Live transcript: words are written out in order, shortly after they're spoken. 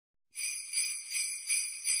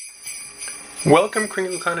Welcome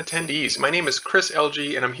KringleCon attendees. My name is Chris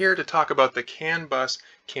Elgee and I'm here to talk about the CAN bus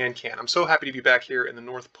CAN. I'm so happy to be back here in the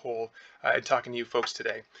North Pole and talking to you folks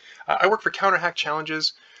today. I work for Counterhack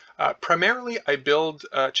Challenges. Primarily I build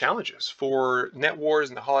challenges for Net Wars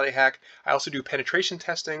and the Holiday Hack. I also do penetration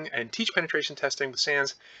testing and teach penetration testing with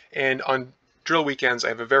SANS, and on drill weekends I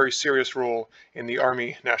have a very serious role in the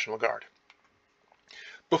Army National Guard.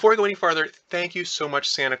 Before I go any farther, thank you so much,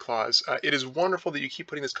 Santa Claus. It is wonderful that you keep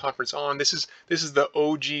putting this conference on. This is the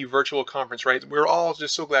OG virtual conference, right? We're all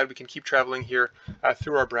just so glad we can keep traveling here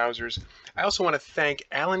through our browsers. I also want to thank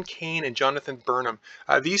Alan Kane and Jonathan Burnham.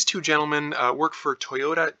 These two gentlemen work for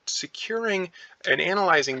Toyota, securing and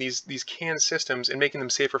analyzing these CAN systems and making them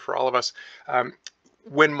safer for all of us.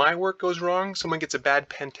 When my work goes wrong, someone gets a bad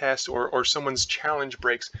pen test or someone's challenge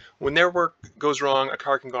breaks, when their work goes wrong, a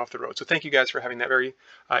car can go off the road. So thank you guys for having that very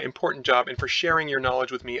important job and for sharing your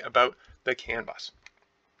knowledge with me about the CAN bus.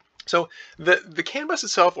 So the CAN bus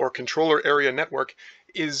itself, or controller area network,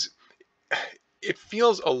 it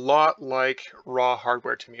feels a lot like raw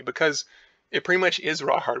hardware to me, because it pretty much is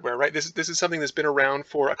raw hardware, right? This is something that's been around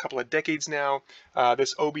for a couple of decades now.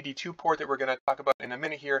 This OBD2 port that we're going to talk about in a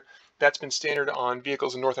minute here, that's been standard on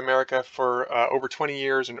vehicles in North America for over 20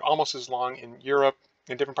 years and almost as long in Europe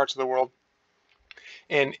and different parts of the world.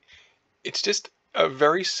 And it's just a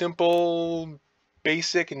very simple,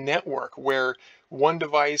 basic network where one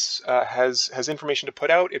device has information to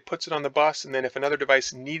put out, it puts it on the bus, and then if another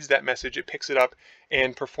device needs that message, it picks it up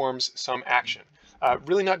and performs some action.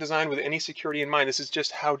 Really not designed with any security in mind. This is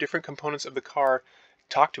just how different components of the car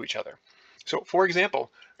talk to each other. So for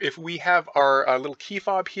example, if we have our little key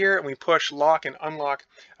fob here and we push lock and unlock,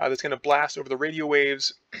 that's going to blast over the radio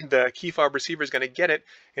waves. The key fob receiver is going to get it,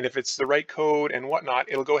 and if it's the right code and whatnot,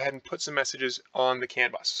 it'll go ahead and put some messages on the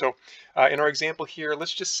CAN bus. So in our example here,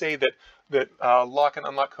 let's just say that lock and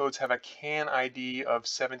unlock codes have a CAN ID of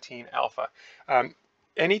 17 alpha.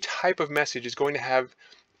 Any type of message is going to have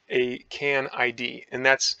a CAN ID, and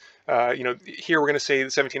that's here we're going to say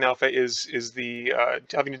the 17 alpha is the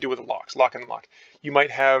having to do with the locks, lock and unlock. You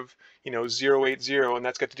might have 080, and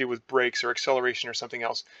that's got to do with brakes or acceleration or something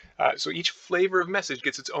else. So each flavor of message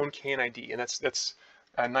gets its own CAN ID, and that's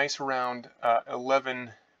a nice round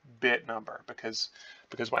 11-bit number, because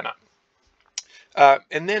why not?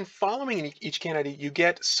 And then following each CAN ID, you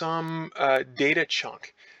get some data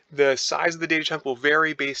chunk. The size of the data chunk will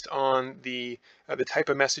vary based on the type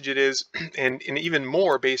of message it is, and even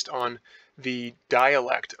more based on the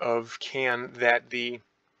dialect of CAN that the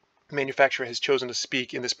manufacturer has chosen to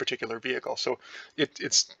speak in this particular vehicle. So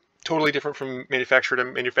it's totally different from manufacturer to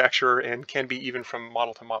manufacturer and can be even from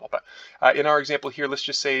model to model. But in our example here, let's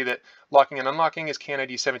just say that locking and unlocking is CAN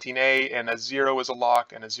ID 17A, and a 0 is a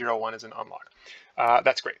lock and a 01 is an unlock.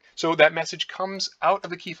 That's great. So that message comes out of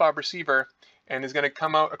the key fob receiver and is going to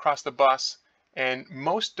come out across the bus, and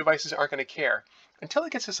most devices aren't going to care until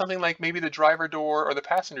it gets to something like maybe the driver door or the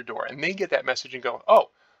passenger door, and they get that message and go,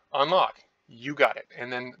 oh, unlock, you got it,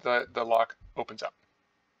 and then the lock opens up.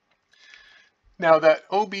 Now that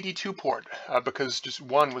OBD2 port, because just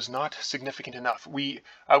one was not significant enough, we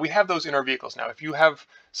have those in our vehicles now. If you have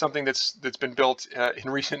something that's been built in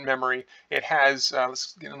recent memory, it has,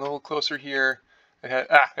 let's get a little closer here,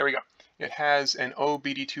 there we go. It has an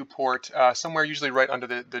OBD2 port somewhere usually right under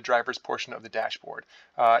the driver's portion of the dashboard.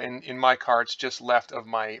 In my car, it's just left of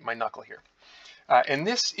my knuckle here. And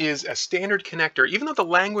this is a standard connector. Even though the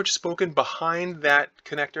language spoken behind that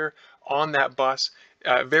connector on that bus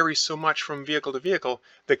varies so much from vehicle to vehicle,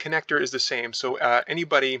 the connector is the same. So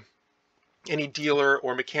any dealer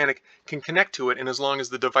or mechanic can connect to it, and as long as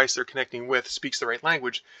the device they're connecting with speaks the right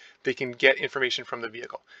language, they can get information from the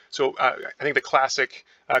vehicle. So I think the classic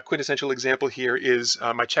quintessential example here is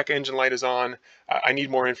my check engine light is on. I need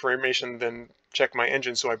more information than check my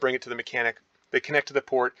engine, so I bring it to the mechanic. They connect to the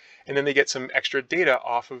port, and then they get some extra data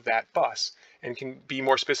off of that bus and can be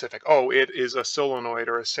more specific. Oh, it is a solenoid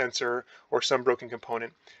or a sensor or some broken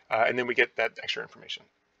component, and then we get that extra information.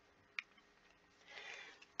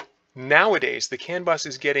 Nowadays, the CAN bus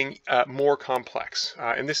is getting more complex,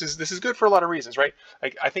 and this is good for a lot of reasons, right?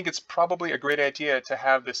 I think it's probably a great idea to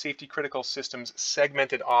have the safety critical systems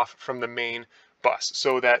segmented off from the main bus,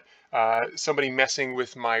 so that somebody messing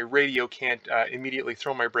with my radio can't immediately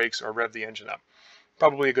throw my brakes or rev the engine up.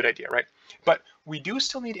 Probably a good idea, right? But we do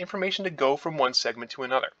still need information to go from one segment to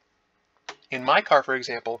another. In my car, for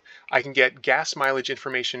example, I can get gas mileage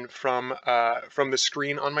information from the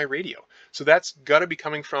screen on my radio. So that's got to be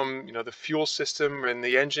coming from the fuel system and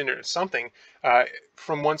the engine or something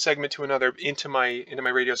from one segment to another into my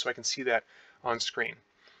radio, so I can see that on screen.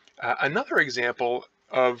 Another example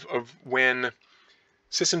of when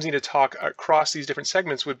systems need to talk across these different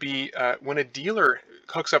segments would be when a dealer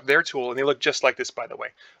hooks up their tool, and they look just like this, by the way.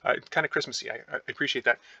 Kind of Christmassy. I appreciate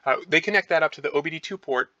that. They connect that up to the OBD2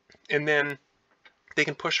 port, and then they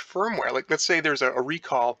can push firmware. Like, let's say there's a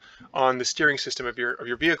recall on the steering system of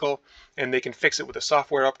your vehicle, and they can fix it with a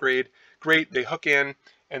software upgrade. Great. They hook in,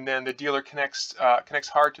 and then the dealer connects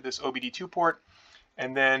hard to this OBD2 port,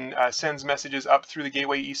 and then sends messages up through the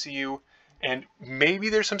gateway ECU. And maybe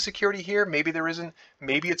there's some security here, maybe there isn't.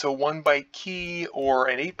 Maybe it's a 1-byte key or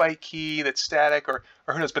an 8-byte key that's static, or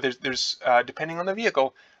who knows. But there's depending on the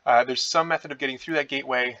vehicle, there's some method of getting through that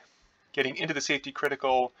gateway, getting into the safety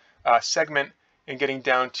critical segment, and getting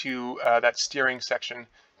down to that steering section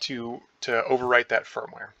to overwrite that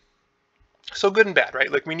firmware. So good and bad,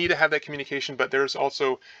 right? Like, we need to have that communication, but there's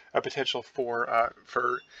also a potential for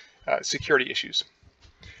security issues.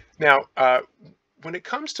 Now, when it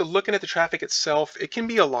comes to looking at the traffic itself, it can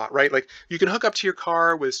be a lot, right? Like, you can hook up to your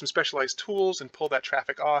car with some specialized tools and pull that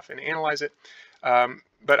traffic off and analyze it.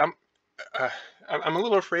 But I'm a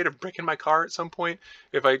little afraid of breaking my car at some point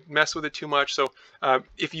if I mess with it too much. So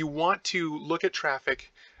if you want to look at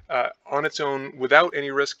traffic on its own without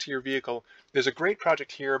any risk to your vehicle, there's a great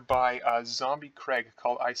project here by Zombie Craig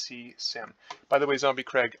called IC Sim. By the way, Zombie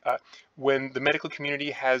Craig, when the medical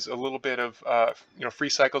community has a little bit of free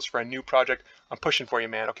cycles for a new project, I'm pushing for you,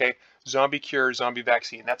 man. Okay, zombie cure, zombie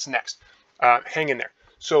vaccine. That's next. Hang in there.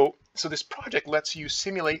 So this project lets you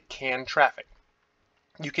simulate CAN traffic.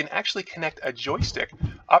 You can actually connect a joystick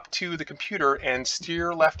up to the computer and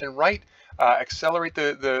steer left and right, accelerate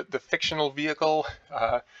the fictional vehicle.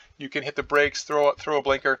 You can hit the brakes, throw a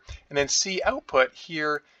blinker, and then see output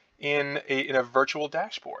here in a virtual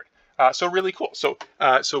dashboard. So really cool.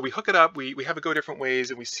 So we hook it up, we have it go different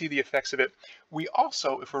ways, and we see the effects of it. We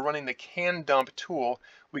also, if we're running the CAN dump tool,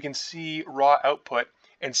 we can see raw output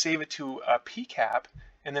and save it to a PCAP,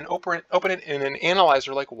 and then open it in an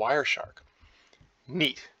analyzer like Wireshark.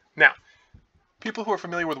 Neat. Now, people who are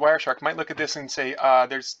familiar with Wireshark might look at this and say,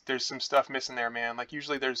 there's some stuff missing there, man. Like,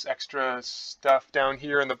 usually there's extra stuff down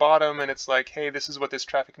here in the bottom, and it's like, hey, this is what this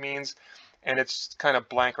traffic means, and it's kind of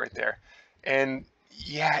blank right there. And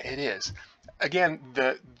yeah, it is. Again,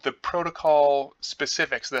 the protocol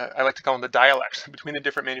specifics, I like to call them the dialects between the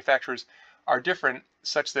different manufacturers, are different,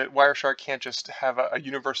 such that Wireshark can't just have a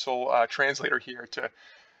universal translator here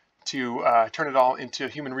to turn it all into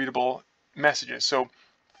human readable messages. So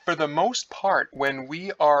for the most part, when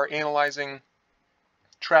we are analyzing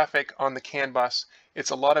traffic on the CAN bus, it's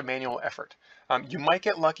a lot of manual effort. You might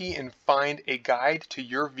get lucky and find a guide to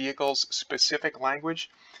your vehicle's specific language,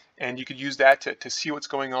 and you could use that to see what's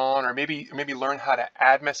going on, or maybe learn how to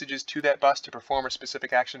add messages to that bus to perform a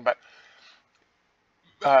specific action. But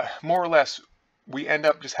more or less, we end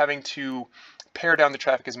up just having to pare down the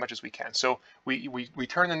traffic as much as we can. So we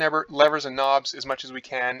turn the levers and knobs as much as we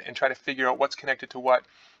can and try to figure out what's connected to what,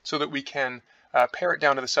 so that we can pare it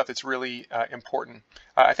down to the stuff that's really important.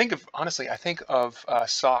 I think of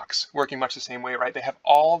SOCs working much the same way, right? They have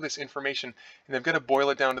all this information, and they've got to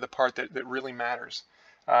boil it down to the part that really matters.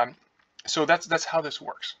 So that's how this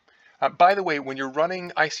works. By the way, when you're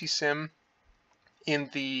running IC Sim in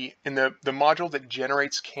the module that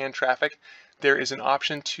generates CAN traffic, there is an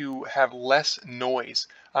option to have less noise.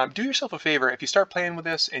 Do yourself a favor, if you start playing with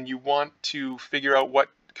this and you want to figure out what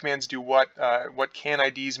commands do what CAN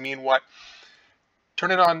IDs mean what,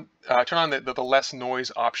 turn on the less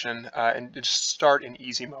noise option and just start in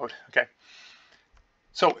easy mode. Okay.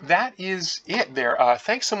 So that is it there.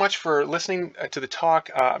 Thanks so much for listening to the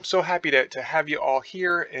talk. I'm so happy to have you all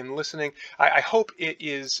here and listening. I hope it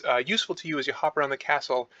is useful to you as you hop around the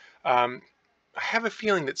castle. I have a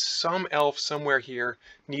feeling that some elf somewhere here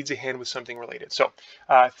needs a hand with something related. So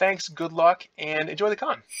thanks, good luck, and enjoy the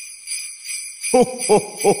con. Ho, ho,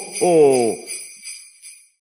 ho, ho.